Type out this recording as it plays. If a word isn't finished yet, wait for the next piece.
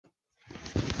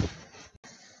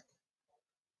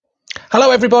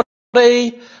Hello,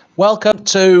 everybody. Welcome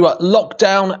to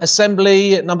Lockdown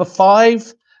Assembly number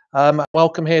 5.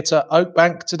 Welcome here to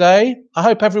Oakbank today. I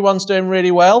hope everyone's doing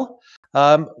really well.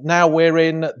 Now we're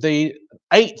in the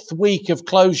 8th week of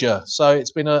closure, so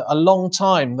it's been a long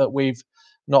time that we've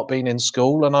not been in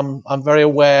school, and I'm very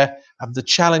aware of the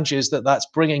challenges that that's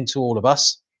bringing to all of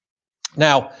us.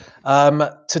 Now,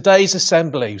 today's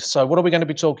assembly. So what are we going to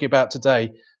be talking about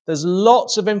today? There's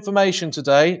lots of information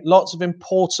today, lots of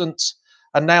important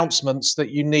announcements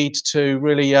that you need to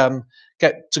really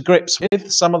get to grips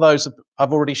with. Some of those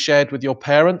I've already shared with your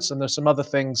parents, and there's some other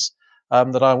things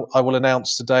that I will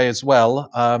announce today as well.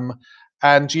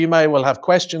 And you may well have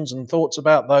questions and thoughts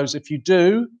about those. If you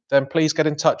do, then please get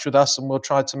in touch with us and we'll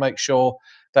try to make sure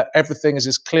that everything is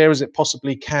as clear as it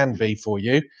possibly can be for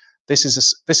you. This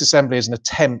assembly is an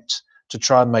attempt to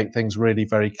try and make things really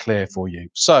very clear for you.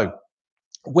 So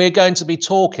we're going to be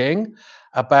talking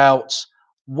about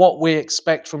what we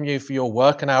expect from you for your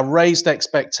work and our raised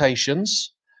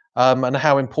expectations, and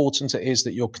how important it is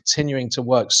that you're continuing to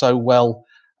work so well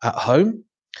at home.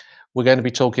 We're going to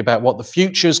be talking about what the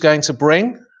future is going to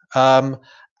bring,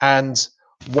 and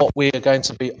what we are going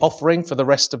to be offering for the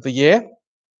rest of the year.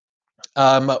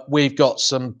 We've got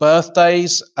some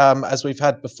birthdays, as we've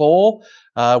had before.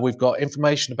 We've got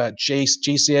information about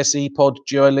GCSE Pod,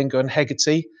 Duolingo and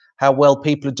Heggerty, how well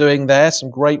people are doing there.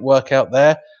 Some great work out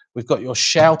there. We've got your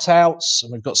shout outs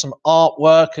and we've got some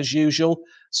artwork as usual.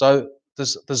 So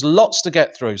there's lots to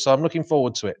get through. So I'm looking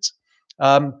forward to it.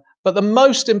 But the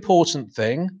most important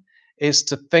thing is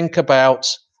to think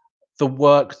about the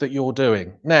work that you're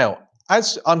doing. Now,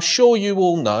 as I'm sure you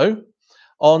all know,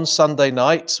 on Sunday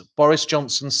night, Boris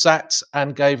Johnson sat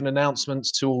and gave an announcement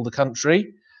to all the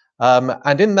country.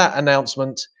 And in that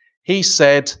announcement, he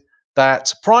said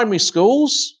that primary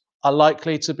schools are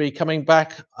likely to be coming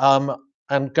back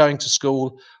and going to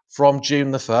school from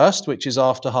June the 1st, which is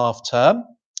after half term.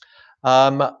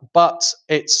 But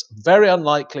it's very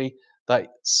unlikely that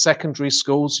secondary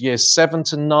schools, years 7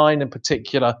 to 9 in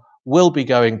particular, will be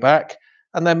going back.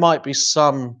 And there might be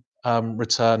some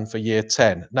return for year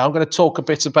 10. Now, I'm going to talk a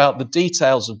bit about the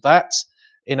details of that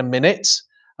in a minute.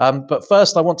 But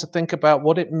first, I want to think about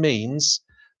what it means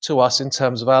to us in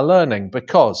terms of our learning,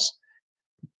 because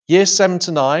year 7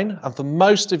 to 9, and for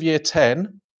most of year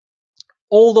 10,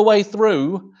 all the way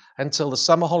through until the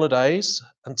summer holidays,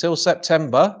 until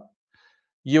September,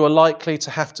 you are likely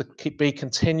to have to be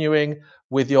continuing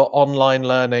with your online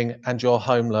learning and your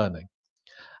home learning.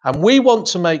 And we want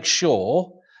to make sure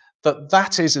that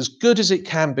that is as good as it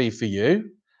can be for you,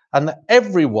 and that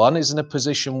everyone is in a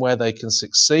position where they can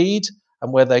succeed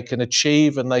and where they can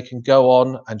achieve and they can go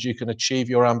on and you can achieve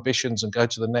your ambitions and go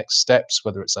to the next steps,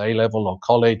 whether it's A-level or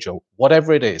college or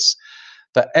whatever it is,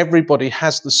 that everybody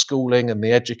has the schooling and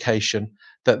the education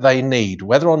that they need,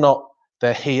 whether or not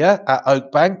they're here at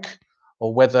Oakbank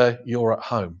or whether you're at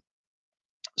home.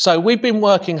 So we've been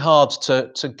working hard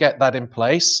to get that in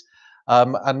place.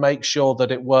 And make sure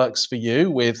that it works for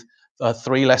you with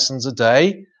 3 lessons a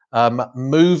day,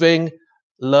 moving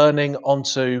learning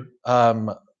onto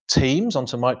Teams,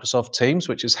 onto Microsoft Teams,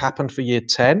 which has happened for year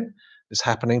 10, is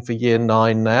happening for year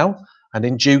 9 now, and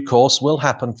in due course will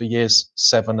happen for years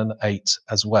 7 and 8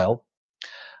 as well.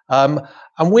 And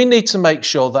we need to make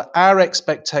sure that our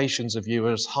expectations of you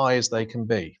are as high as they can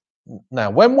be. Now,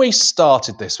 when we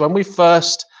started this, when we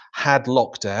first had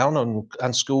lockdown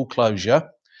and school closure,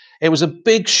 it was a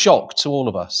big shock to all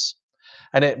of us,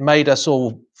 and it made us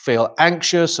all feel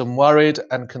anxious and worried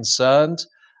and concerned.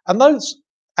 And those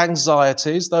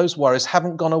anxieties, those worries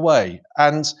haven't gone away.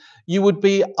 And you would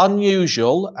be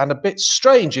unusual and a bit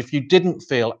strange if you didn't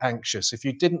feel anxious, if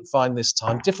you didn't find this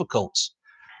time difficult.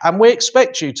 And we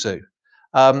expect you to.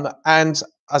 And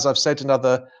as I've said in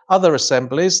other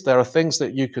assemblies, there are things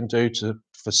that you can do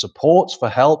for support, for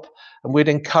help, and we'd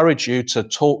encourage you to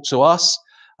talk to us,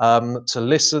 to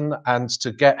listen and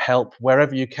to get help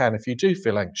wherever you can if you do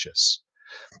feel anxious.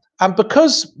 And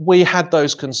because we had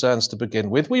those concerns to begin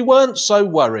with, we weren't so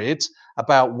worried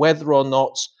about whether or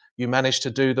not you managed to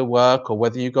do the work or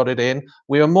whether you got it in.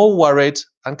 We were more worried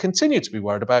and continue to be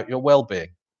worried about your well-being.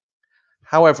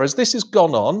 However, as this has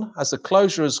gone on, as the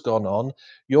closure has gone on,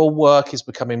 your work is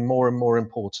becoming more and more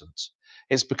important.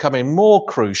 It's becoming more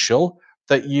crucial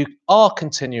that you are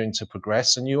continuing to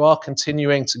progress and you are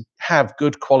continuing to have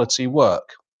good quality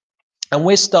work. And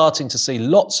we're starting to see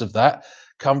lots of that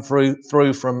come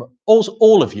through from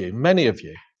all of you, many of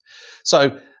you.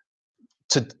 So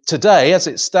today, as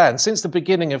it stands, since the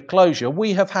beginning of closure,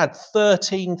 we have had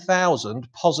 13,000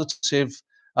 positive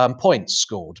points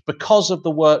scored because of the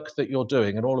work that you're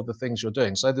doing and all of the things you're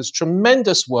doing. So there's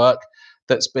tremendous work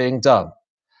that's being done.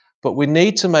 but we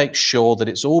need to make sure that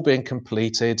it's all being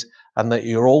completed and that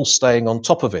you're all staying on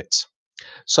top of it.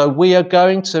 So we are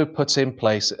going to put in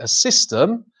place a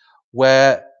system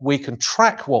where we can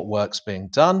track what work's being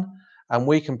done, and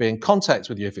we can be in contact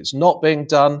with you if it's not being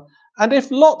done. And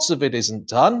if lots of it isn't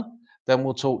done, then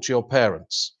we'll talk to your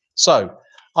parents. So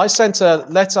I sent a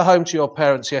letter home to your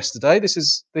parents yesterday. This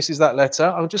is that letter.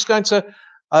 I'm just going to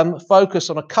focus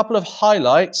on a couple of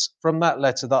highlights from that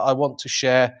letter that I want to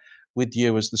share with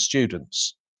you as the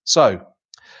students. So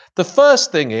the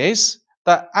first thing is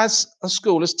that as a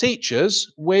school, as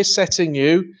teachers, we're setting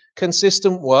you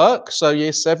consistent work. So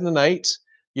years 7 and 8,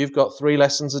 you've got 3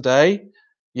 lessons a day.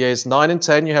 Years 9 and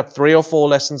 10, you have 3 or 4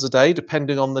 lessons a day,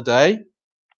 depending on the day.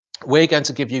 We're going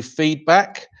to give you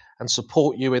feedback and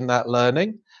support you in that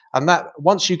learning. And that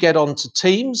once you get onto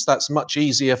Teams, that's much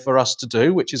easier for us to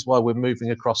do, which is why we're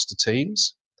moving across to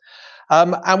Teams.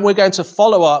 And we're going to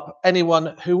follow up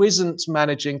anyone who isn't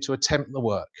managing to attempt the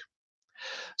work.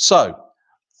 So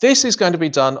this is going to be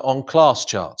done on class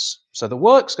charts. So the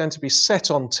work's going to be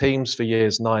set on Teams for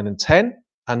years 9 and 10,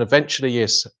 and eventually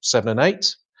years 7 and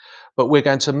 8. But we're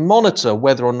going to monitor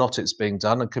whether or not it's being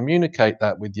done and communicate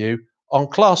that with you on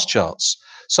class charts.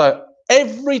 So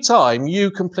every time you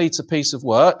complete a piece of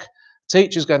work,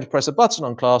 teacher's going to press a button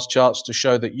on class charts to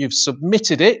show that you've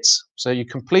submitted it. So you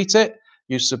complete it,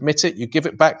 you submit it, you give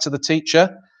it back to the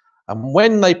teacher. And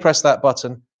when they press that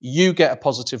button, you get a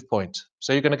positive point.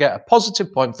 So you're going to get a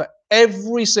positive point for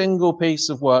every single piece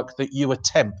of work that you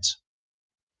attempt.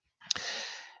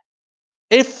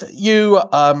 If you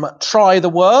try the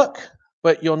work,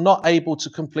 but you're not able to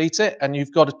complete it and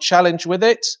you've got a challenge with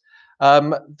it,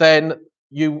 then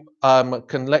you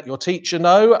can let your teacher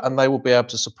know and they will be able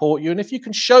to support you. And if you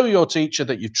can show your teacher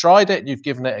that you've tried it and you've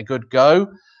given it a good go,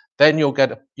 then you'll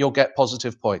get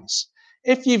positive points.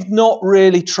 If you've not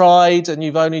really tried and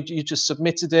you just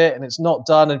submitted it and it's not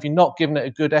done, and if you're not given it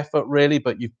a good effort really,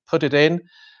 but you've put it in,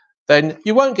 then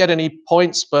you won't get any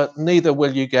points, but neither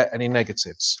will you get any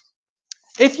negatives.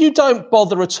 If you don't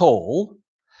bother at all,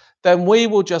 then we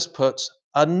will just put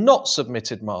a not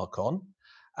submitted mark on,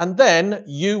 and then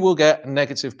you will get a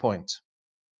negative point.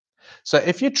 So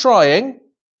if you're trying,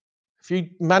 if you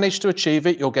manage to achieve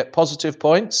it, you'll get positive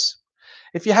points.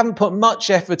 If you haven't put much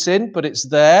effort in, but it's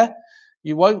there,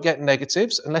 you won't get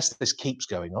negatives unless this keeps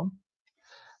going on.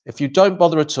 If you don't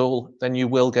bother at all, then you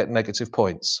will get negative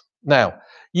points. Now,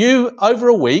 over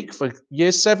a week for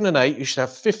years 7 and 8, you should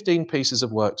have 15 pieces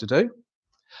of work to do.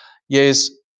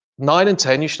 Years 9 and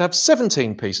 10, you should have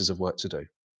 17 pieces of work to do.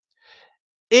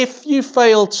 If you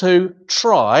fail to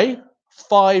try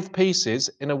 5 pieces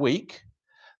in a week,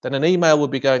 then an email will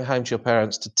be going home to your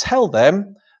parents to tell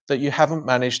them that you haven't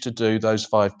managed to do those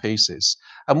 5 pieces.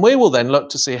 And we will then look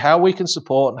to see how we can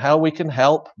support and how we can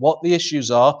help, what the issues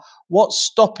are, what's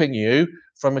stopping you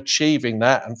from achieving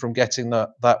that and from getting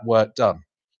that work done.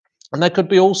 And there could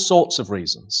be all sorts of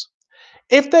reasons.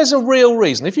 If there's a real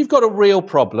reason, if you've got a real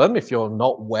problem, if you're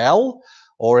not well,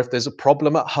 or if there's a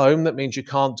problem at home that means you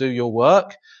can't do your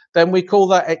work, then we call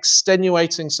that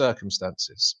extenuating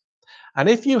circumstances. And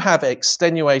if you have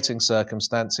extenuating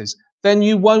circumstances, then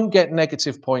you won't get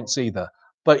negative points either.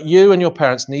 But you and your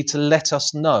parents need to let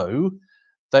us know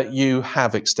that you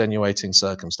have extenuating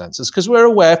circumstances, because we're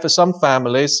aware for some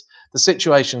families, the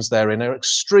situations they're in are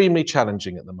extremely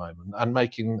challenging at the moment and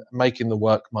making the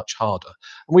work much harder.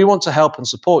 And we want to help and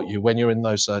support you when you're in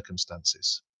those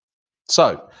circumstances.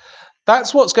 So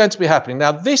that's what's going to be happening.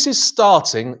 Now, this is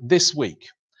starting this week.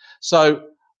 So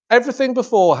everything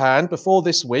beforehand, before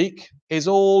this week, is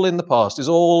all in the past, is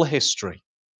all history.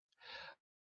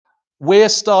 We're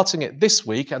starting it this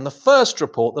week, and the first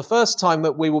report, the first time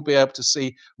that we will be able to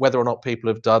see whether or not people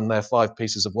have done their 5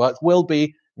 pieces of work, will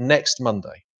be next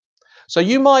Monday. So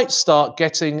you might start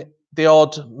getting the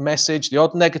odd message, the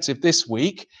odd negative this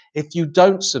week if you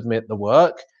don't submit the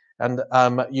work and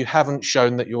you haven't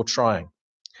shown that you're trying.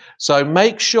 So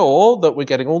make sure that we're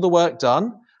getting all the work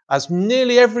done, as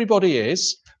nearly everybody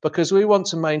is, because we want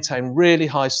to maintain really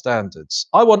high standards.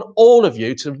 I want all of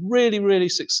you to really, really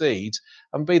succeed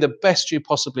and be the best you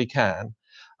possibly can.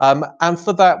 And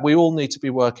for that, we all need to be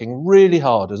working really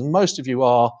hard, as most of you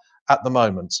are at the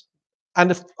moment.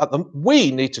 And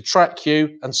we need to track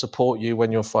you and support you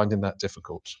when you're finding that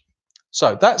difficult.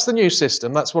 So that's the new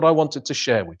system. That's what I wanted to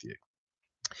share with you.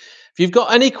 If you've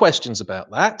got any questions about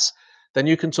that, then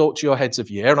you can talk to your heads of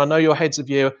year. And I know your heads of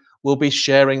year will be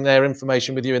sharing their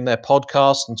information with you in their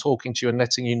podcast and talking to you and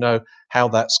letting you know how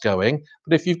that's going.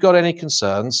 But if you've got any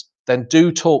concerns, then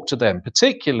do talk to them,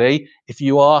 particularly if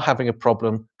you are having a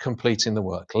problem completing the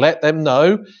work. Let them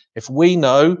know. If we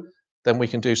know, then we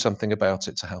can do something about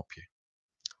it to help you.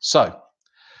 So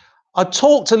I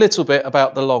talked a little bit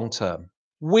about the long term.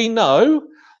 We know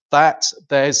that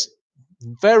there's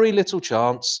very little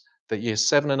chance that year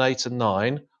 7 and 8 and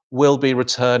 9 will be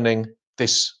returning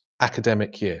this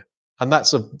academic year. And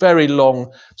that's a very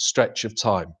long stretch of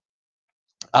time.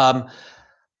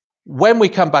 When we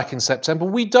come back in September,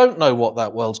 we don't know what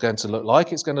that world's going to look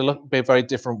like. It's going to be a very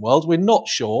different world. We're not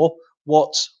sure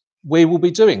what we will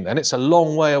be doing then. It's a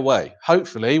long way away.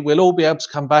 Hopefully, we'll all be able to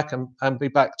come back and be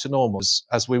back to normal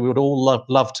as we would all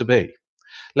love to be.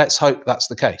 Let's hope that's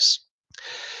the case.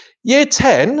 Year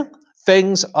 10,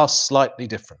 things are slightly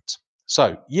different.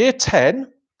 So year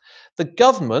 10, the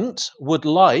government would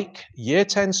like year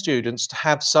 10 students to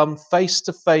have some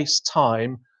face-to-face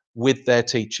time with their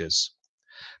teachers.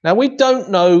 Now, we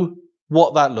don't know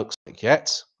what that looks like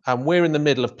yet, and we're in the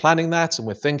middle of planning that, and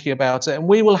we're thinking about it, and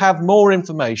we will have more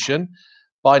information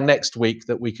by next week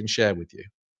that we can share with you.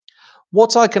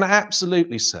 What I can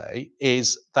absolutely say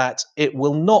is that it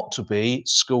will not be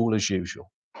school as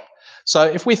usual. So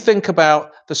if we think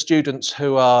about the students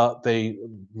who are the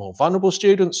more vulnerable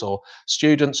students, or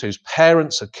students whose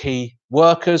parents are key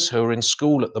workers who are in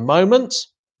school at the moment,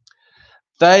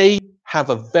 they have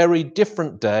a very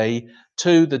different day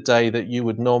to the day that you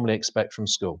would normally expect from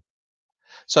school.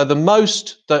 So the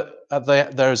most that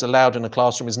there is allowed in a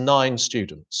classroom is 9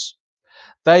 students.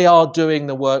 They are doing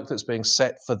the work that's being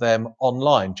set for them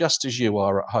online, just as you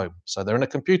are at home. So they're in a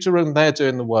computer room, they're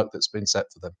doing the work that's been set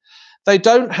for them. They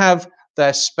don't have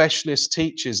their specialist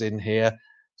teachers in here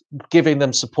giving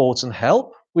them support and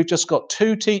help. We've just got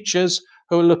 2 teachers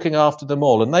who are looking after them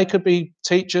all, and they could be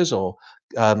teachers or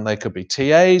they could be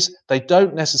TAs. They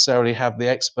don't necessarily have the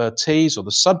expertise or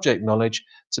the subject knowledge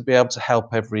to be able to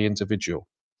help every individual.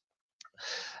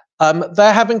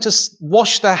 They're having to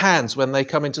wash their hands when they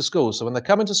come into school. So when they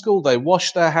come into school, they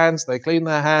wash their hands, they clean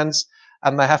their hands,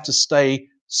 and they have to stay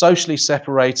socially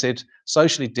separated,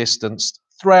 socially distanced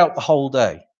throughout the whole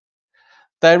day.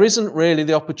 There isn't really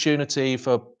the opportunity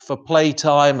for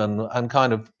playtime and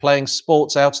kind of playing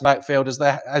sports out in the backfield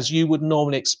as you would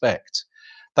normally expect.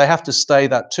 They have to stay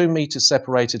that 2 meters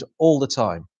separated all the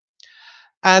time.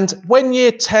 And when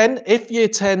year 10, if year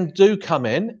 10 do come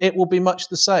in, it will be much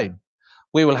the same.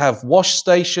 We will have wash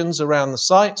stations around the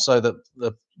site so that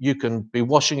you can be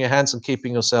washing your hands and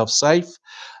keeping yourself safe.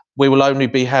 We will only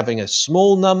be having a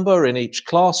small number in each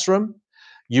classroom.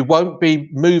 You won't be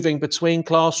moving between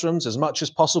classrooms as much as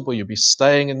possible. You'll be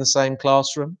staying in the same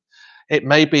classroom. It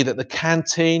may be that the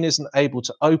canteen isn't able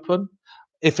to open.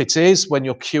 If it is, when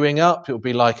you're queuing up, it'll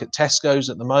be like at Tesco's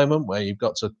at the moment, where you've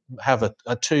got to have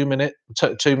a 2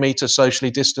 meter socially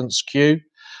distanced queue.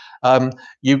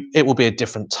 It will be a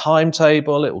different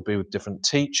timetable. It will be with different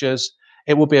teachers.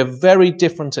 It will be a very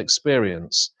different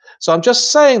experience. So I'm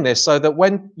just saying this so that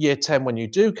when year 10, when you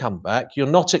do come back, you're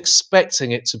not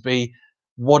expecting it to be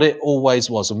what it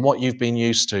always was and what you've been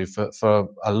used to for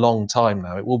a long time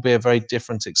now. It will be a very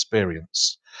different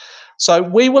experience. So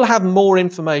we will have more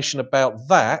information about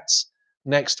that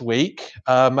next week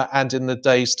and in the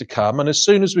days to come. And as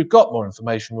soon as we've got more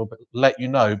information, we'll let you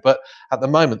know. But at the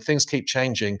moment, things keep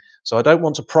changing. So I don't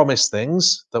want to promise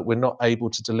things that we're not able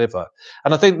to deliver.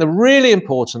 And I think the really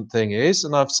important thing is,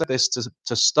 and I've said this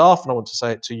to staff, and I want to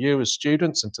say it to you as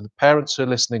students and to the parents who are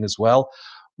listening as well,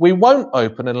 we won't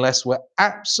open unless we're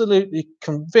absolutely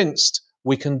convinced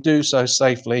we can do so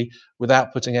safely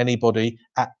without putting anybody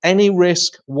at any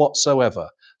risk whatsoever.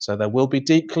 So there will be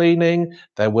deep cleaning,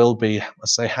 there will be,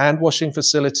 let's say, hand washing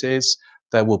facilities,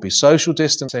 there will be social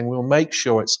distancing. We'll make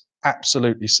sure it's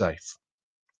absolutely safe.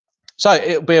 So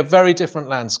it'll be a very different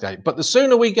landscape. But the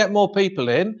sooner we get more people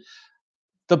in,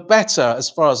 the better, as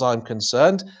far as I'm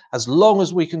concerned, as long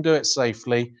as we can do it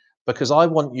safely, because I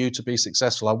want you to be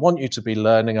successful. I want you to be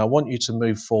learning. I want you to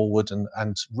move forward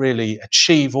and really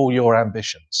achieve all your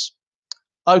ambitions.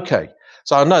 Okay,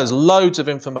 so I know there's loads of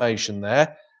information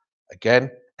there.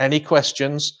 Again, any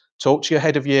questions, talk to your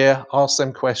head of year, ask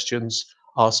them questions,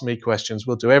 ask me questions.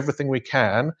 We'll do everything we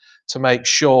can to make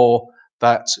sure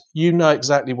that you know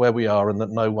exactly where we are and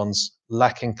that no one's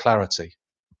lacking clarity.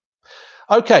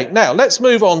 Okay, now let's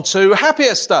move on to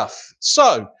happier stuff.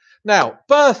 So now,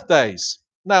 birthdays.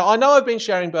 Now, I know I've been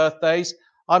sharing birthdays.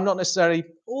 I'm not necessarily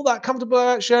all that comfortable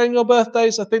about sharing your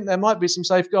birthdays. I think there might be some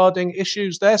safeguarding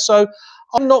issues there. So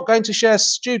I'm not going to share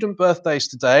student birthdays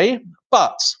today.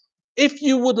 But if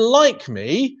you would like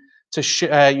me to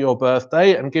share your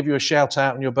birthday and give you a shout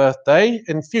out on your birthday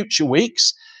in future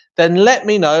weeks, then let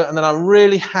me know. And then I'm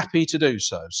really happy to do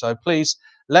so. So please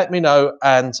let me know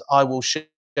and I will share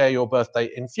your birthday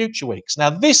in future weeks. Now,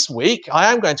 this week,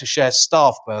 I am going to share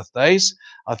staff birthdays.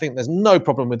 I think there's no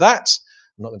problem with that.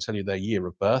 I'm not going to tell you their year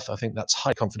of birth. I think that's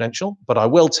highly confidential, but I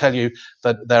will tell you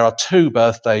that there are 2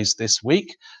 birthdays this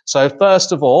week. So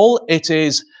first of all, it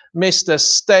is Mr.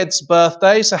 Stead's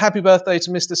birthday. So happy birthday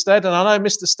to Mr. Stead. And I know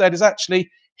Mr. Stead is actually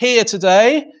here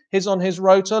today. He's on his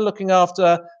rota looking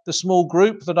after the small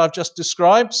group that I've just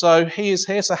described. So he is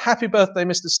here. So happy birthday,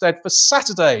 Mr. Stead, for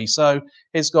Saturday. So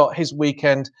he's got his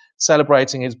weekend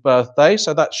celebrating his birthday.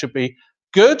 So that should be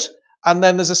good. And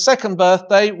then there's a second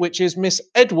birthday, which is Miss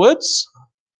Edwards.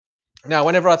 Now,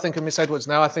 whenever I think of Miss Edwards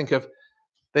now, I think of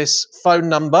this phone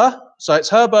number. So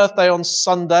it's her birthday on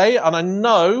Sunday, and I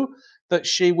know that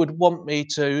she would want me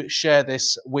to share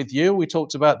this with you. We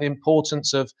talked about the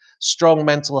importance of strong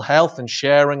mental health and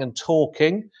sharing and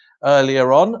talking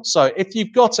earlier on. So if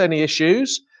you've got any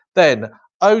issues, then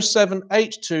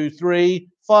 07823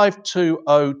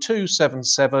 520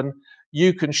 277.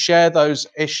 You can share those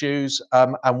issues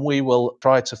and we will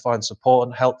try to find support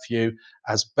and help you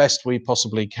as best we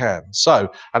possibly can.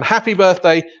 So, and happy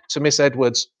birthday to Miss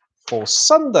Edwards for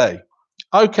Sunday.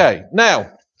 Okay, now,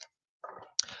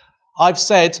 I've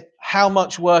said how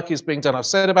much work is being done. I've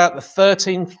said about the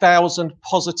 13,000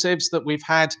 positives that we've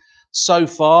had so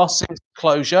far since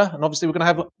closure. And obviously we're going to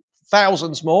have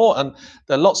thousands more, and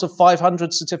there are lots of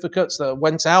 500 certificates that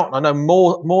went out, and I know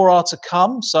more are to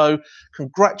come. So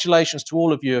congratulations to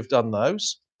all of you who have done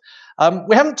those.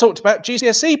 We haven't talked about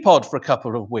GCSE Pod for a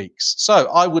couple of weeks,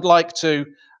 so I would like to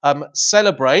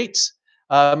celebrate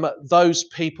those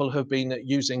who have been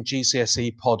using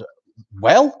GCSE Pod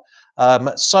well.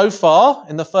 So far,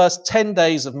 in the first 10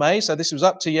 days of May, so this was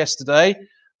up to yesterday,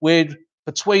 we'd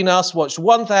between us watched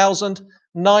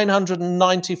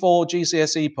 1,994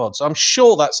 GCSE pods. I'm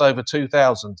sure that's over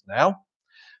 2,000 now.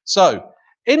 So,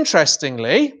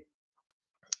 interestingly,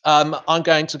 I'm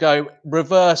going to go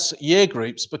reverse year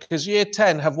groups because year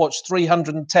 10 have watched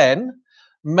 310,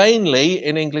 mainly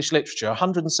in English literature,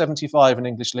 175 in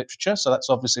English literature. So that's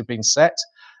obviously been set.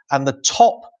 And the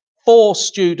top 4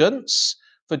 students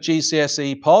for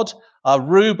GCSE Pod are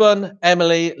Ruben,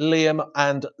 Emily, Liam,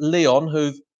 and Leon,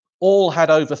 who've all had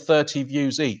over 30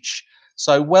 views each.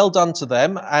 So well done to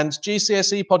them. And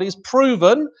GCSE Pod is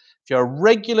proven, if you're a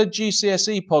regular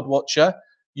GCSE Pod watcher,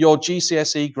 your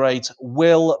GCSE grades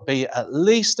will be at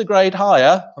least a grade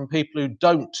higher than people who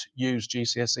don't use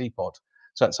GCSE Pod.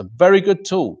 So it's a very good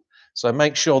tool. So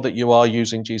make sure that you are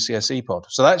using GCSE Pod.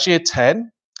 So that's year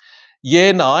 10.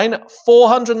 Year 9,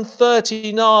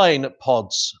 439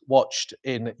 pods watched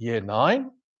in year 9.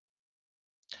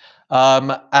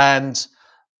 And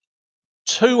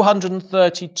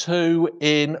 232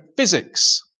 in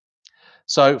physics.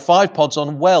 So 5 pods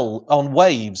on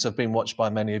waves have been watched by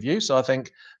many of you. So I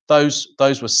think those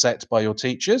were set by your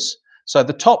teachers. So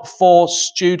the top 4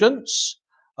 students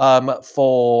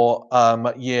for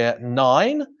year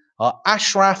 9 are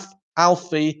Ashraf,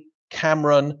 Alfie,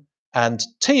 Cameron, and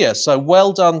Tia. So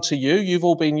well done to you. You've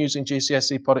all been using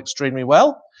GCSE Pod extremely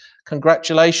well.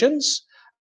 Congratulations.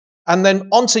 And then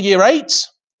on to year 8.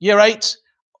 Year 8,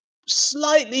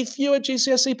 slightly fewer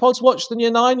GCSE pods watched than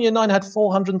year 9. Year 9 had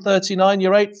 439,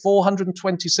 year 8,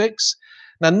 426.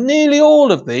 Now, nearly all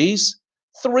of these,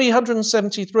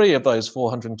 373 of those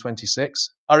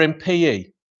 426 are in PE.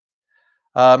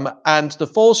 And the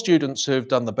 4 students who have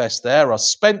done the best there are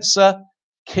Spencer,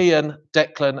 Kian,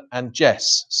 Declan, and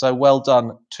Jess. So well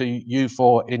done to you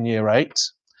 4 in year 8.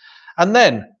 And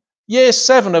then year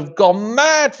 7 have gone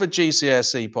mad for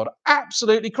GCSE Pod.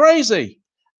 Absolutely crazy.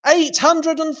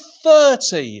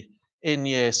 830 in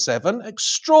year 7.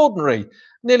 Extraordinary.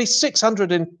 Nearly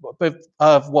 600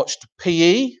 have watched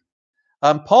PE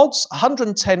pods,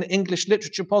 110 English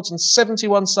literature pods, and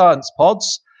 71 science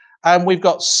pods. And we've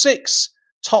got 6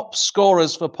 top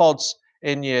scorers for pods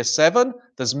in year 7.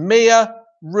 There's Mia,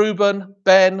 Ruben,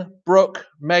 Ben, Brooke,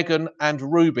 Megan, and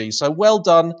Ruby. So well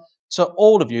done to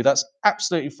all of you. That's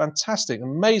absolutely fantastic,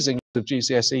 amazing of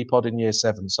GCSE Pod in year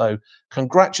 7. So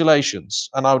congratulations.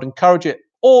 And I would encourage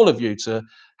all of you to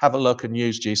have a look and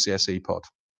use GCSE Pod.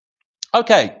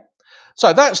 Okay,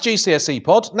 so that's GCSE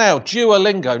Pod. Now,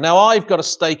 Duolingo. Now, I've got a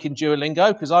stake in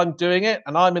Duolingo because I'm doing it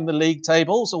and I'm in the league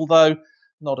tables, although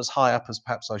not as high up as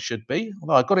perhaps I should be.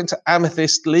 Although I got into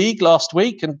Amethyst League last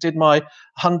week and did my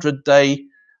 100-day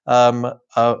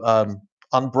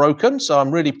unbroken. So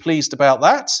I'm really pleased about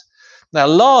that. Now,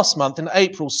 last month in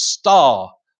April,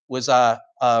 Star was our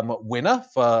winner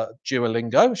for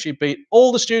Duolingo. She beat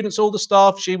all the students, all the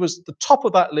staff. She was at the top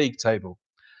of that league table.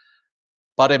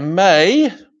 But in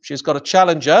May, she's got a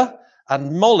challenger,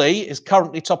 and Molly is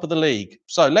currently top of the league.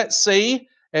 So let's see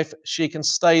if she can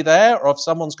stay there or if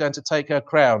someone's going to take her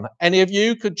crown. Any of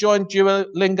you could join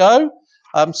Duolingo.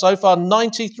 So far,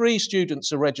 93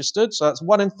 students are registered, so that's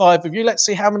 1 in 5 of you. Let's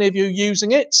see how many of you are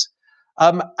using it.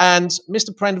 And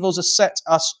Mr. Prendeville's has set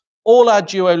us, all our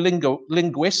Duolingo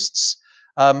linguists,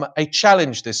 a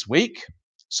challenge this week.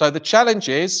 So the challenge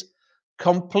is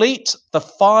complete the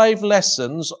 5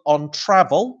 lessons on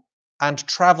travel and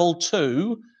travel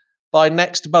to by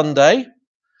next Monday,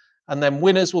 and then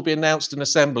winners will be announced in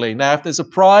assembly. Now, if there's a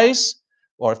prize,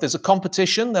 or if there's a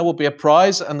competition, there will be a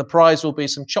prize, and the prize will be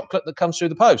some chocolate that comes through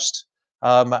the post.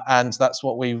 And that's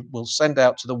what we will send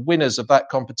out to the winners of that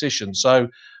competition. So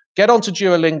get onto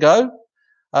Duolingo.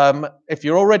 If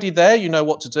you're already there, you know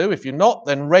what to do. If you're not,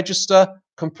 then register,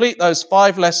 complete those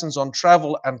 5 lessons on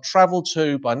travel and travel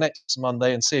to by next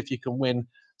Monday, and see if you can win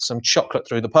some chocolate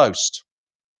through the post.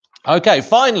 Okay,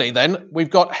 finally then,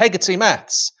 we've got Hegarty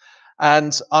Maths.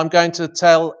 And I'm going to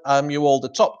tell you all the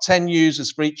top 10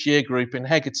 users for each year group in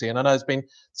Hegarty. And I know there's been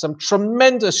some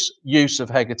tremendous use of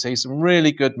Hegarty, some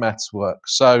really good maths work.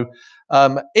 So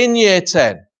in year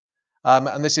 10,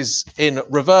 and this is in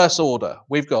reverse order,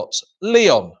 we've got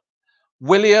Leon,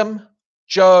 William,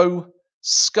 Joe,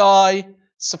 Sky,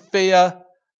 Sophia,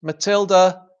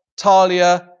 Matilda,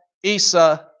 Talia,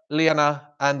 Isa, Liana,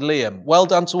 and Liam. Well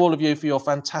done to all of you for your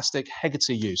fantastic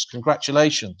Hegarty use.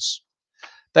 Congratulations.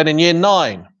 Then in year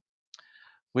 9,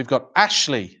 we've got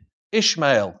Ashley,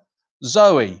 Ishmael,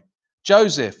 Zoe,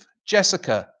 Joseph,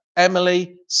 Jessica,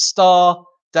 Emily, Star,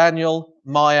 Daniel,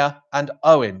 Maya, and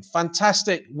Owen.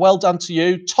 Fantastic. Well done to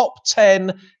you. Top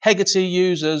 10 Hegarty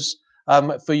users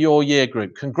for your year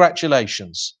group.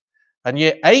 Congratulations. And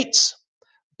year 8,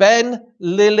 Ben,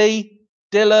 Lily,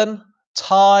 Dylan,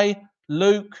 Ty,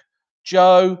 Luke,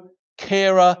 Joe,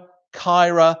 Kira,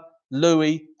 Kyra,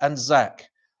 Louis, and Zach.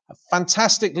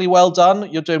 Fantastically well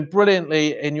done. You're doing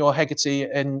brilliantly in your Hegarty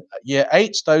in year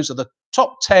 8. Those are the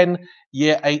top 10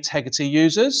 year 8 Hegarty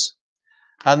users.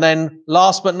 And then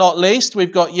last but not least,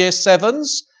 we've got year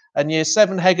 7s and year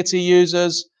 7 Hegarty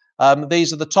users.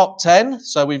 These are the top 10.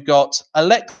 So we've got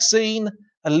Alexine,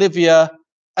 Olivia,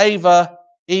 Ava,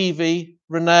 Evie,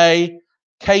 Renee,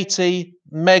 Katie,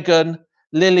 Megan,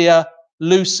 Lilia,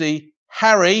 Lucy,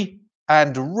 Harry,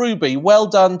 and Ruby. Well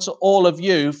done to all of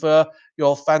you for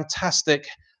your fantastic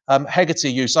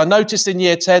Hegarty use. I noticed in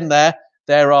year 10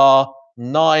 there are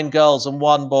 9 girls and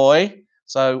 1 boy.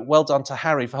 So well done to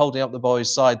Harry for holding up the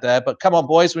boys' side there. But come on,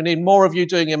 boys, we need more of you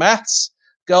doing your maths.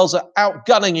 Girls are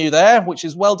outgunning you there, which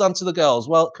is well done to the girls.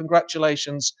 Well,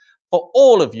 congratulations for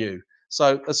all of you.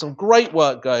 So there's some great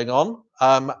work going on,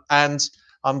 and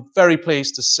I'm very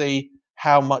pleased to see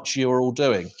how much you are all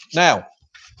doing. Now,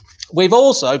 we've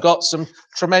also got some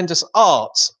tremendous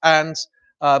art, and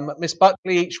Miss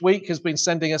Buckley each week has been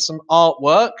sending us some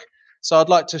artwork. So I'd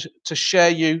like to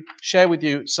share with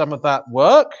you some of that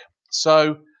work.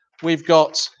 So we've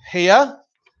got here,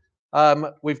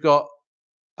 we've got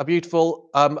a beautiful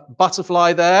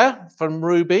butterfly there from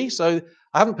Ruby. So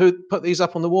I haven't put these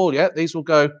up on the wall yet. These will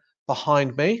go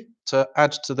behind me to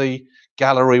add to the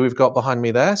gallery we've got behind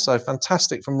me there. So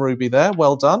fantastic from Ruby there.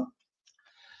 Well done.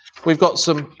 We've got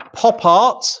some pop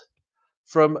art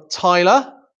from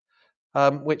Tyler,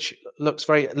 which looks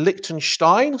very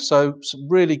Liechtenstein. So some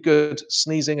really good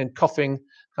sneezing and coughing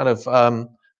kind of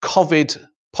COVID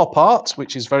pop art,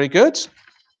 which is very good.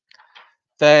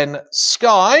 Then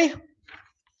Sky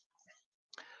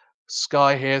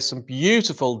here, some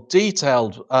beautiful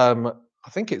detailed, I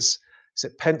think is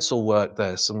it pencil work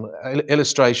there, some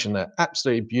illustration there,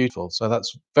 absolutely beautiful. So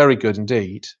that's very good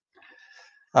indeed.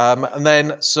 And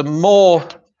then some more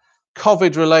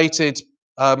COVID related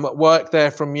work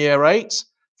there from year 8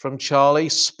 from Charlie.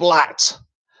 Splat,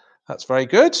 that's very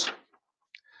good.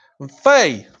 And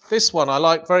Faye, this one I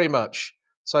like very much.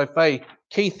 So Faye,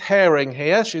 Keith Haring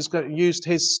here, she's used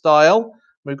his style.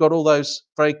 We've got all those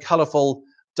very colourful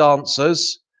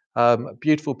dancers. A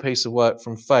beautiful piece of work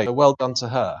from Faye. So well done to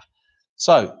her.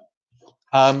 So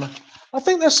I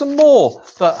think there's some more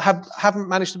that haven't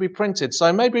managed to be printed.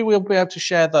 So maybe we'll be able to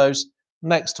share those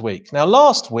next week. Now,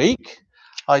 last week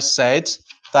I said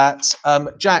that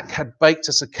Jack had baked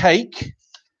us a cake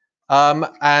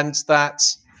and that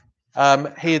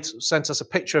he had sent us a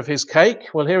picture of his cake.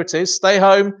 Well, here it is. Stay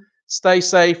home, stay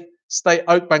safe, stay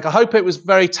Oakbank. I hope it was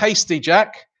very tasty,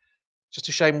 Jack. Just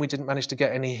a shame we didn't manage to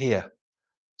get any here.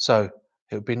 So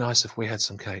it would be nice if we had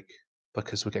some cake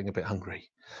because we're getting a bit hungry.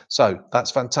 So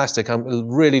that's fantastic. A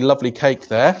really lovely cake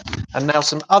there. And now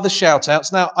some other shout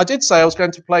outs. Now, I did say I was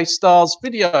going to play Star's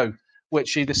video, which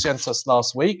she sent us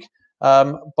last week.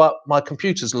 But my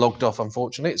computer's logged off,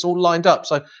 unfortunately. It's all lined up.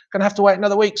 So I'm going to have to wait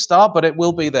another week, Star, but it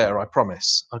will be there, I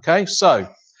promise. Okay, so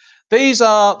these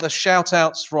are the shout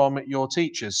outs from your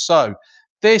teachers. So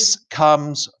this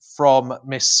comes from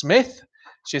Miss Smith.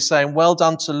 She's saying, well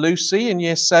done to Lucy in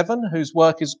year 7, whose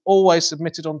work is always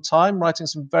submitted on time, writing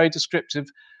some very descriptive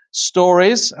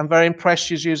stories, and very impressed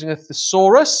she's using a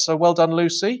thesaurus. So well done,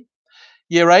 Lucy.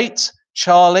 Year 8,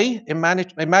 Charlie,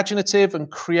 imaginative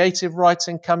and creative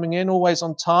writing coming in, always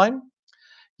on time.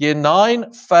 Year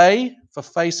 9, Faye, for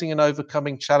facing and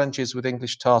overcoming challenges with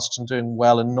English tasks and doing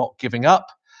well and not giving up.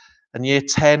 And year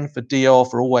 10 for Dior,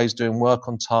 for always doing work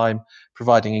on time,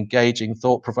 providing engaging,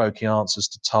 thought-provoking answers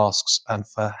to tasks and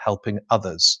for helping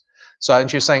others. So,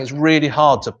 and she was saying it's really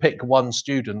hard to pick one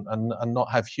student and not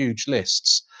have huge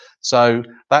lists. So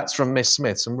that's from Miss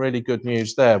Smith, some really good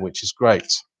news there, which is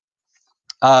great.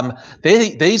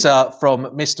 These are from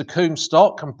Mr.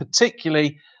 Comstock, and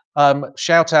particularly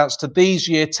shout outs to these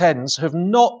year 10s who have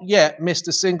not yet missed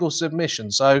a single submission.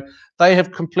 So they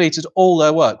have completed all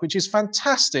their work, which is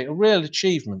fantastic, a real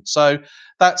achievement. So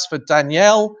that's for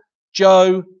Danielle,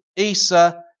 Joe,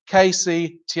 Issa,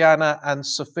 Casey, Tiana and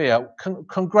Sophia.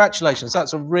 Congratulations,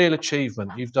 that's a real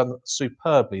achievement. You've done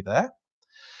superbly there.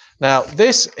 Now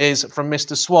this is from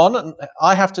Mr. Swan, and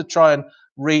I have to try and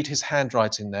read his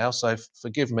handwriting now, so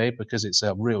forgive me because it's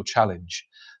a real challenge.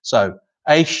 So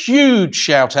a huge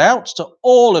shout out to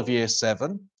all of year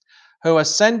 7 who are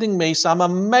sending me some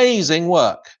amazing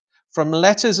work, from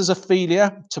letters as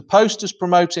Ophelia to posters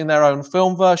promoting their own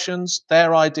film versions.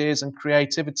 Their ideas and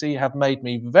creativity have made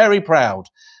me very proud.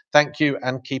 Thank you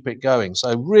and keep it going.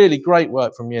 So really great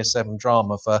work from year 7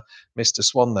 drama for Mr.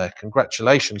 Swan there.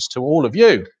 Congratulations to all of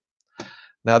you.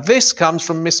 Now this comes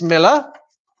from Miss Miller.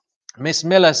 Miss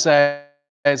Miller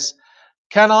says,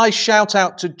 can I shout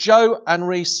out to Joe and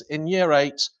Reese in year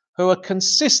 8 who are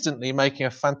consistently making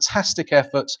a fantastic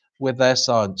effort with their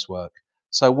science work?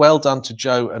 So well done to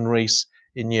Joe and Reese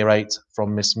in year 8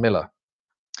 from Miss Miller.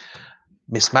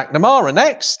 Miss McNamara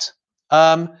next.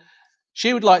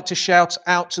 She would like to shout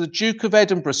out to the Duke of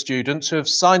Edinburgh students who have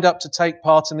signed up to take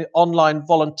part in the online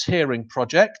volunteering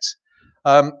project.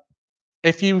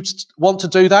 If you want to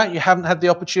do that, you haven't had the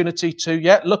opportunity to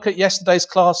yet, look at yesterday's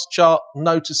class chart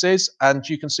notices and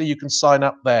you can see you can sign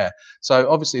up there. So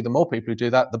obviously the more people who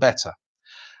do that, the better.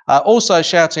 Also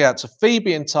shouting out to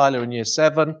Phoebe and Tyler in year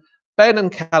 7, Ben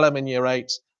and Callum in year 8,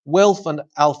 Wilf and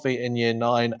Alfie in year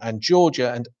 9, and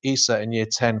Georgia and Issa in year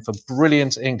 10 for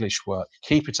brilliant English work.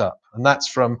 Keep it up. And that's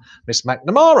from Miss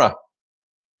McNamara.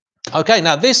 Okay,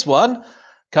 now this one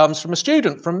comes from a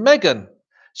student, from Megan.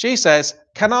 She says,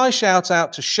 can I shout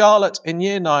out to Charlotte in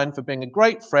year 9 for being a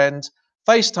great friend,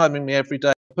 FaceTiming me every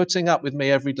day, putting up with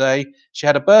me every day. She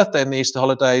had a birthday in the Easter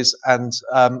holidays and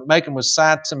Megan was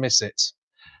sad to miss it.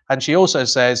 And she also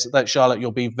says that, Charlotte,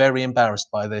 you'll be very embarrassed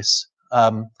by this.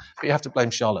 But you have to blame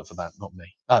Charlotte for that, not me.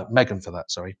 Megan for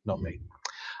that, sorry, not me.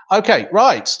 Okay,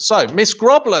 right. So Miss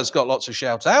Grobler's got lots of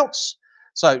shout outs.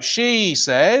 So she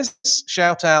says,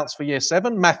 shout outs for year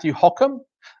 7, Matthew Hockham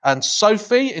and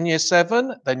Sophie in year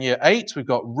 7. Then year 8, we've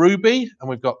got Ruby and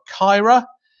we've got Kyra.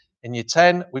 In year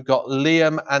 10, we've got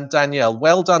Liam and Danielle.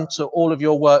 Well done to all of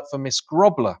your work for Miss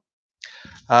Grobler.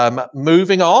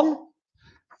 Moving on,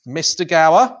 Mr.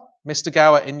 Gower. Mr.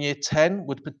 Gower in year 10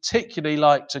 would particularly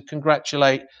like to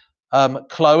congratulate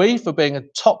Chloe for being a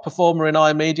top performer in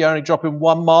iMedia, only dropping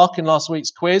 1 mark in last week's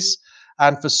quiz.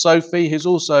 And for Sophie, who's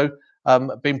also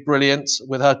been brilliant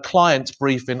with her client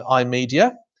brief in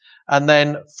iMedia. And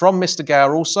then from Mr.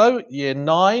 Gower also, year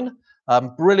 9,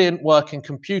 brilliant work in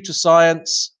computer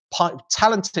science,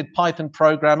 talented Python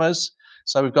programmers.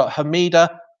 So we've got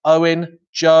Hamida, Owen,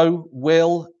 Joe,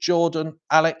 Will, Jordan,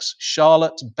 Alex,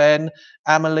 Charlotte, Ben,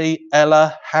 Amelie,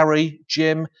 Ella, Harry,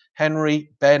 Jim, Henry,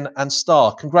 Ben and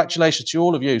Star. Congratulations to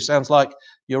all of you. Sounds like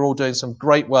you're all doing some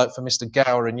great work for Mr.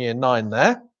 Gower in year 9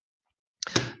 there.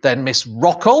 Then Miss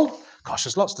Rockall. Gosh,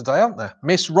 there's lots today, aren't there?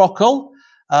 Miss Rockall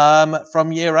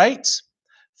from year 8.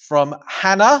 From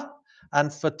Hannah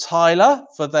and for Tyler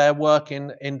for their work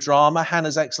in drama.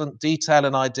 Hannah's excellent detail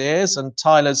and ideas, and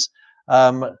Tyler's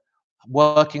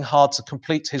working hard to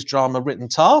complete his drama written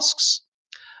tasks.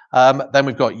 Then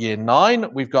we've got year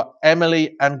 9. We've got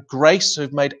Emily and Grace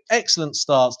who've made excellent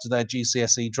starts to their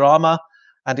GCSE drama.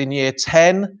 And in year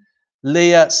 10,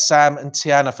 Leah, Sam and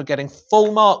Tiana for getting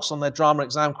full marks on their drama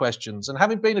exam questions. And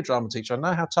having been a drama teacher, I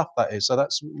know how tough that is. So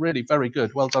that's really very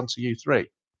good. Well done to you 3.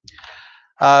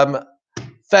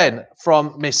 Then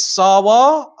from Miss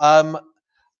Sarwar,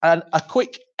 and a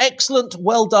quick excellent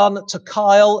well done to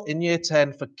Kyle in year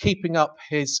 10 for keeping up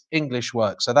his English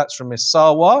work. So that's from Miss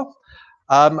Sarwar.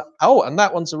 Oh, and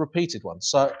that one's a repeated one.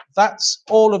 So that's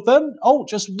all of them. Oh,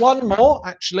 just one more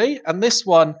actually. And this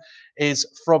one is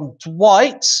from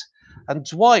Dwight. And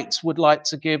Dwight would like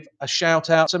to give a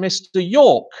shout out to Mr.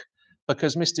 York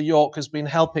because Mr. York has been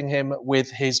helping him with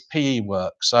his PE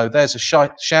work. So there's a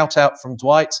shout out from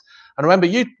Dwight. And remember,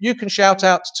 you can shout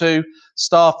out to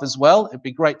staff as well. It'd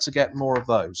be great to get more of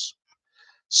those.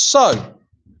 So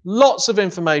lots of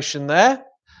information there,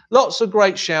 lots of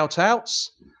great shout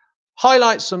outs.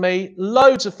 Highlights for me,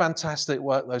 loads of fantastic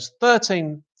work, those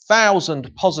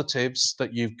 13,000 positives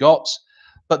that you've got,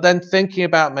 but then thinking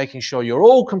about making sure you're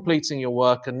all completing your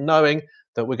work and knowing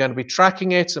that we're going to be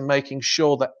tracking it and making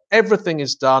sure that everything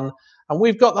is done. And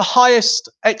we've got the highest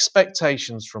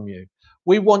expectations from you.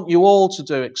 We want you all to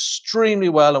do extremely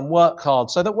well and work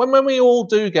hard so that when we all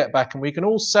do get back and we can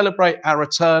all celebrate our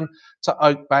return to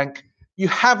Oakbank, you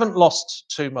haven't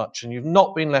lost too much and you've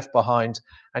not been left behind,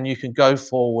 and you can go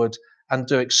forward and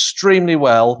do extremely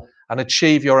well and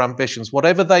achieve your ambitions,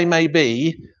 whatever they may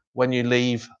be, when you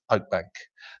leave Oakbank.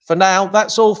 For now,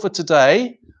 that's all for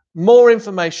today. More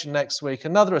information next week,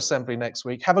 another assembly next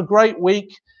week. Have a great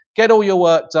week. Get all your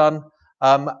work done.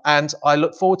 And I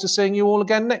look forward to seeing you all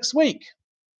again next week.